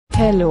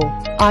Hello,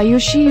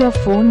 Ayushi, your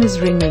phone is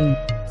ringing.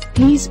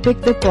 Please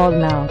pick the call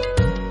now.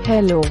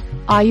 Hello,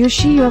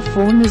 Ayushi, your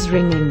phone is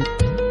ringing.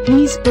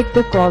 Please pick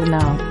the call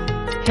now.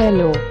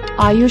 Hello,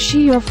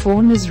 Ayushi, your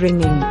phone is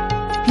ringing.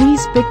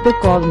 Please pick the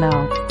call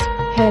now.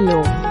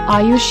 Hello,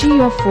 Ayushi,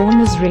 your phone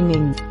is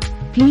ringing.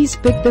 Please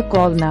pick the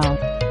call now.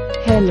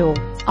 Hello,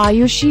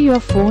 Ayushi, your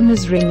phone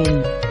is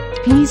ringing.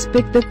 Please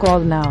pick the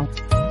call now.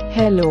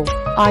 Hello,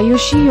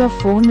 Ayushi, your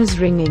phone is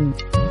ringing.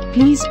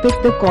 Please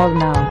pick the call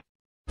now.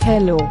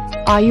 Hello,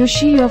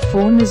 Ayushi, your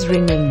phone is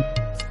ringing.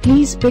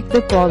 Please pick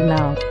the call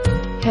now.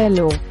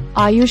 Hello,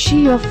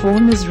 Ayushi, your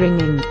phone is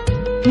ringing.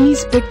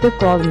 Please pick the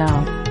call now.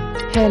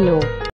 Hello,